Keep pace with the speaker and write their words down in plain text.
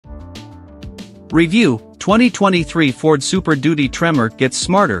Review: 2023 Ford Super Duty Tremor gets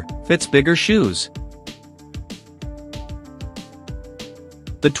smarter, fits bigger shoes.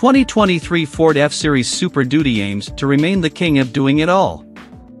 The 2023 Ford F-Series Super Duty aims to remain the king of doing it all.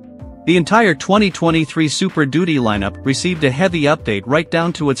 The entire 2023 Super Duty lineup received a heavy update right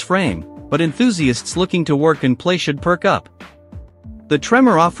down to its frame, but enthusiasts looking to work and play should perk up. The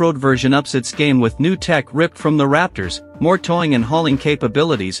Tremor off-road version ups its game with new tech ripped from the Raptors, more towing and hauling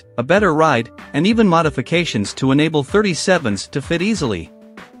capabilities, a better ride, and even modifications to enable 37s to fit easily.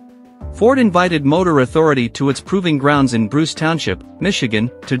 Ford invited Motor Authority to its proving grounds in Bruce Township, Michigan,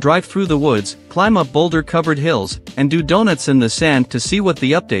 to drive through the woods, climb up boulder-covered hills, and do donuts in the sand to see what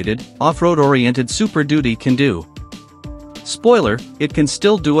the updated, off-road-oriented Super Duty can do. Spoiler, it can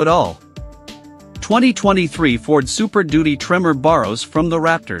still do it all. 2023 Ford Super Duty Tremor borrows from the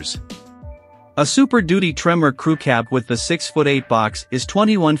Raptors. A Super Duty Tremor crew cab with the 6'8" box is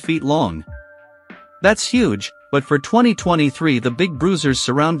 21 feet long. That's huge, but for 2023 the Big Bruiser's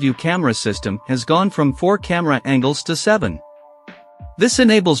surround view camera system has gone from 4 camera angles to 7. This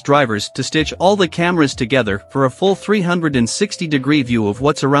enables drivers to stitch all the cameras together for a full 360-degree view of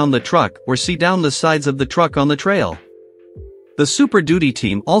what's around the truck or see down the sides of the truck on the trail. The Super Duty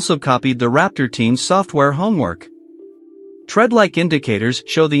team also copied the Raptor team's software homework. Tread-like indicators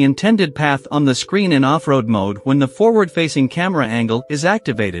show the intended path on the screen in off-road mode when the forward-facing camera angle is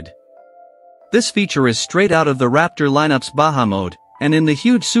activated. This feature is straight out of the Raptor lineup's Baja mode, and in the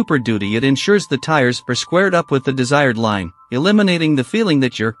huge Super Duty it ensures the tires are squared up with the desired line, eliminating the feeling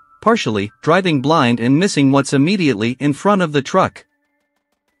that you're, partially, driving blind and missing what's immediately in front of the truck.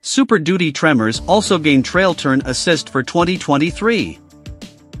 Super Duty Tremors also gained Trail Turn Assist for 2023.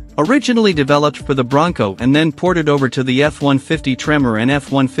 Originally developed for the Bronco and then ported over to the F-150 Tremor and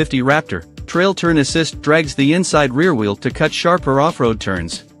F-150 Raptor, Trail Turn Assist drags the inside rear wheel to cut sharper off-road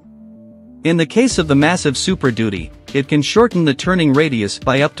turns. In the case of the massive Super Duty, it can shorten the turning radius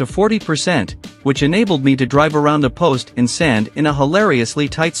by up to 40%, which enabled me to drive around a post in sand in a hilariously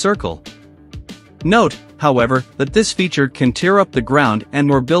tight circle. Note, however, that this feature can tear up the ground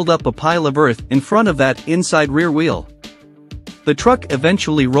and/or build up a pile of earth in front of that inside rear wheel. The truck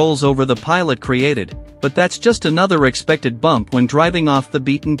eventually rolls over the pile it created, but that's just another expected bump when driving off the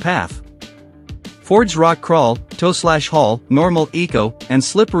beaten path. Ford's Rock Crawl, Tow/Haul, Normal, Eco, and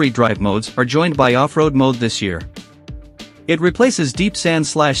Slippery Drive modes are joined by Off-Road mode this year. It replaces Deep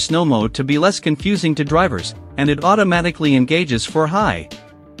Sand/Snow mode to be less confusing to drivers, and it automatically engages for High.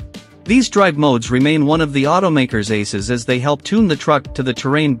 These drive modes remain one of the automaker's aces as they help tune the truck to the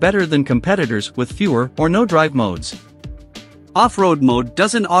terrain better than competitors with fewer or no drive modes. Off-road mode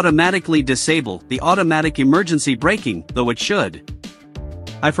doesn't automatically disable the automatic emergency braking, though it should.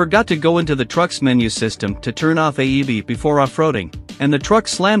 I forgot to go into the truck's menu system to turn off AEB before off-roading, and the truck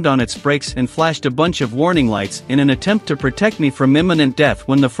slammed on its brakes and flashed a bunch of warning lights in an attempt to protect me from imminent death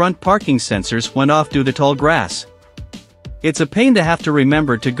when the front parking sensors went off due to tall grass. It's a pain to have to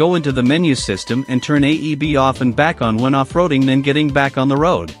remember to go into the menu system and turn AEB off and back on when off-roading then getting back on the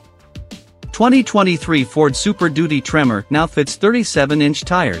road. 2023 Ford Super Duty Tremor now fits 37-inch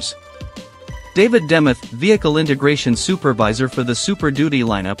tires. David Demuth, Vehicle Integration Supervisor for the Super Duty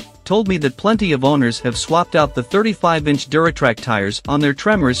lineup, told me that plenty of owners have swapped out the 35-inch Duratrac tires on their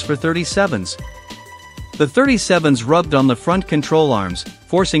Tremors for 37s. The 37s rubbed on the front control arms,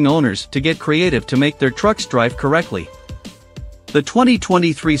 forcing owners to get creative to make their trucks drive correctly. The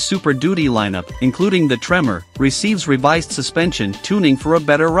 2023 Super Duty lineup, including the Tremor, receives revised suspension tuning for a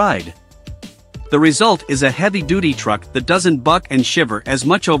better ride. The result is a heavy-duty truck that doesn't buck and shiver as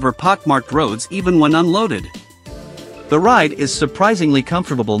much over pockmarked roads even when unloaded. The ride is surprisingly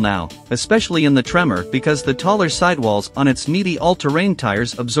comfortable now, especially in the Tremor because the taller sidewalls on its meaty all-terrain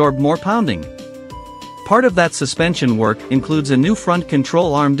tires absorb more pounding. Part of that suspension work includes a new front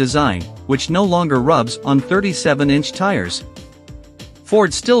control arm design, which no longer rubs on 37-inch tires.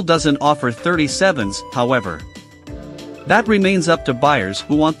 Ford still doesn't offer 37s, however. That remains up to buyers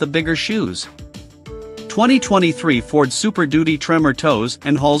who want the bigger shoes. 2023 Ford Super Duty Tremor tows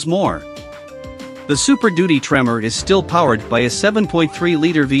and hauls more. The Super Duty Tremor is still powered by a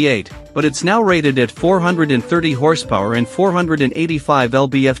 7.3-liter V8, but it's now rated at 430 horsepower and 485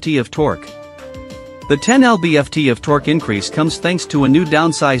 lb-ft of torque. The 10 lb-ft of torque increase comes thanks to a new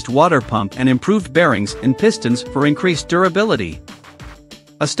downsized water pump and improved bearings and pistons for increased durability.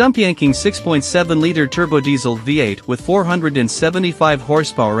 A stump-yanking 6.7-liter turbodiesel V8 with 475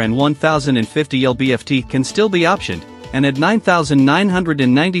 horsepower and 1050 lb-ft can still be optioned, and at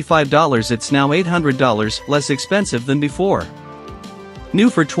 $9,995 it's now $800 less expensive than before. New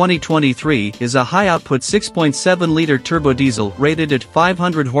for 2023 is a high-output 6.7-liter turbo diesel rated at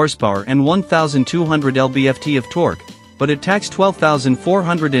 500 horsepower and 1,200 lb-ft of torque, but it taxed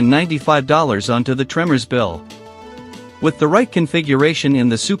 $12,495 onto the Tremor's bill. With the right configuration in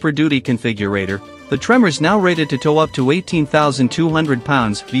the Super Duty configurator, the Tremor's now rated to tow up to 18,200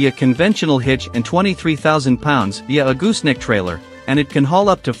 pounds via conventional hitch and 23,000 pounds via a gooseneck trailer, and it can haul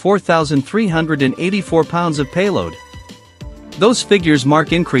up to 4,384 pounds of payload. Those figures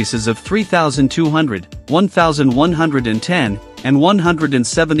mark increases of 3,200, 1,110, and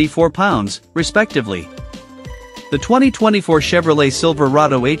 174 pounds, respectively. The 2024 Chevrolet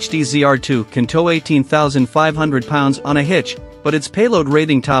Silverado HD ZR2 can tow 18,500 pounds on a hitch, but its payload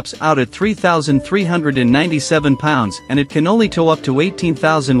rating tops out at 3,397 pounds and it can only tow up to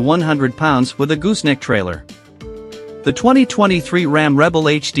 18,100 pounds with a gooseneck trailer. The 2023 Ram Rebel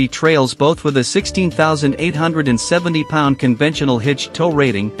HD trails both with a 16,870-pound conventional hitch tow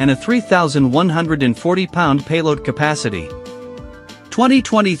rating and a 3,140-pound payload capacity.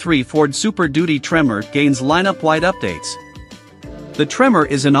 2023 Ford Super Duty Tremor gains lineup-wide updates. The Tremor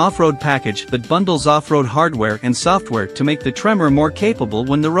is an off-road package that bundles off-road hardware and software to make the Tremor more capable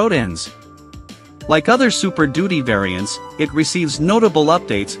when the road ends. Like other Super Duty variants, it receives notable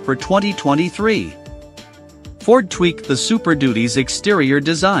updates for 2023. Ford tweaked the Super Duty's exterior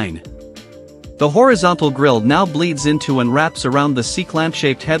design. The horizontal grille now bleeds into and wraps around the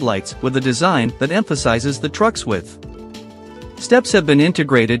C-clamp-shaped headlights with a design that emphasizes the truck's width. Steps have been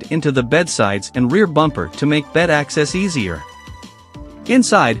integrated into the bedsides and rear bumper to make bed access easier.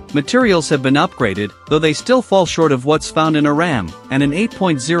 Inside, materials have been upgraded, though they still fall short of what's found in a Ram, and an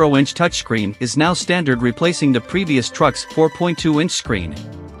 8.0-inch touchscreen is now standard, replacing the previous truck's 4.2-inch screen.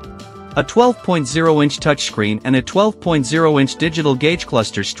 A 12.0-inch touchscreen and a 12.0-inch digital gauge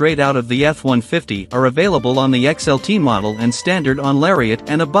cluster straight out of the F-150 are available on the XLT model and standard on Lariat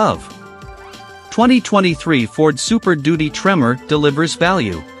and above. 2023 Ford Super Duty Tremor delivers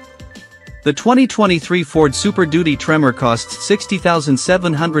value. The 2023 Ford Super Duty Tremor costs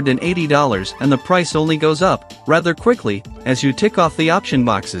 $60,780 and the price only goes up, rather quickly, as you tick off the option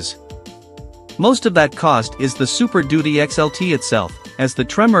boxes. Most of that cost is the Super Duty XLT itself, as the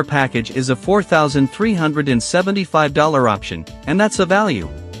Tremor package is a $4,375 option, and that's a value.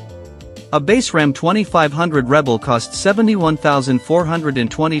 A base Ram 2500 Rebel costs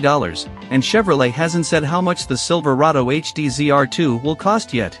 $71,420, and Chevrolet hasn't said how much the Silverado HD ZR2 will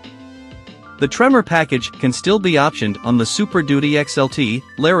cost yet. The Tremor package can still be optioned on the Super Duty XLT,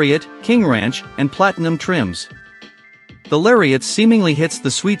 Lariat, King Ranch, and Platinum trims. The Lariat seemingly hits the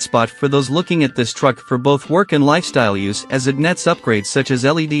sweet spot for those looking at this truck for both work and lifestyle use, as it nets upgrades such as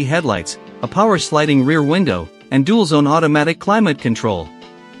LED headlights, a power sliding rear window, and dual-zone automatic climate control.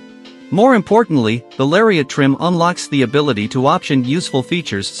 More importantly, the Lariat trim unlocks the ability to option useful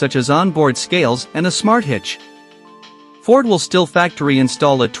features such as onboard scales and a smart hitch. Ford will still factory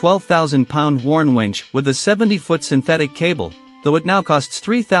install a 12,000-pound Warn winch with a 70-foot synthetic cable, though it now costs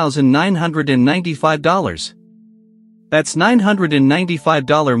 $3,995. That's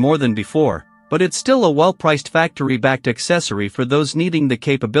 $995 more than before, but it's still a well-priced factory-backed accessory for those needing the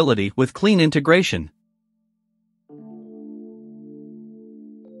capability with clean integration.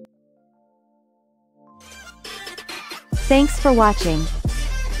 Thanks for watching.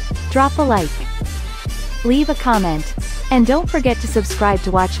 Drop a like, leave a comment, and don't forget to subscribe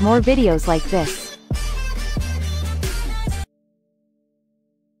to watch more videos like this.